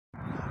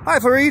Hi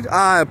Faried,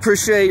 I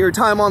appreciate your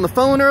time on the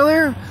phone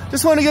earlier.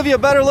 Just want to give you a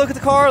better look at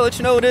the car, let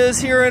you know it is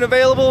here and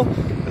available.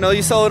 I know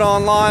you saw it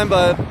online,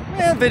 but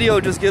man,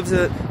 video just gives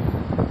it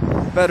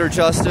better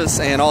justice,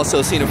 and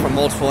also seen it from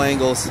multiple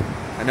angles.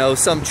 I know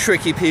some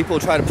tricky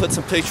people try to put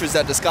some pictures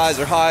that disguise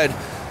or hide,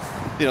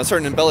 you know,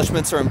 certain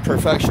embellishments or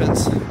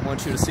imperfections. I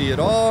want you to see it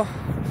all.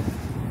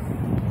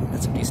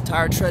 Got some decent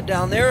tire tread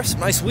down there, some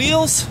nice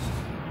wheels.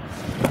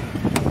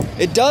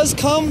 It does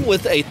come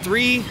with a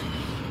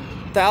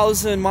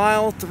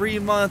 3,000-mile,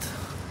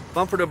 3-month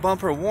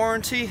bumper-to-bumper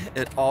warranty.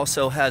 It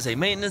also has a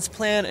maintenance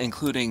plan,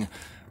 including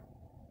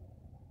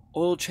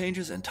oil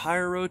changes and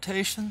tire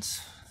rotations.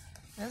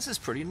 And this is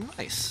pretty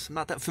nice. I'm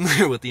not that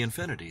familiar with the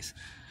Infinitis.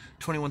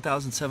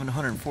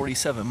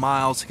 21,747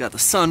 miles. Got the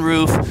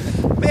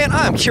sunroof. Man,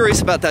 I'm curious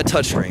about that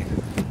touchscreen.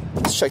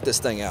 Let's check this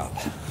thing out.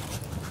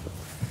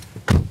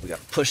 We got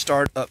a push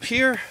start up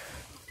here.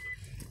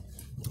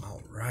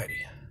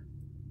 Alrighty.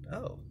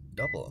 Oh,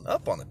 doubling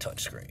up on the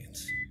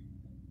touchscreens.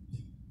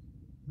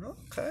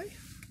 Okay.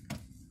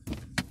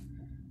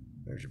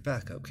 There's your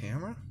backup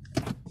camera.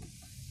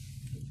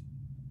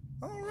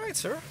 Alright,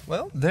 sir.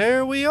 Well,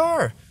 there we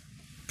are.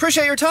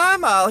 Appreciate your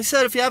time. Like I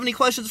said, if you have any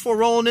questions before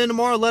rolling in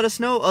tomorrow, let us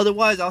know.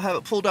 Otherwise, I'll have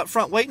it pulled up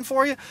front waiting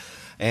for you,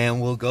 and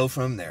we'll go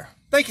from there.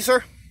 Thank you,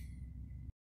 sir.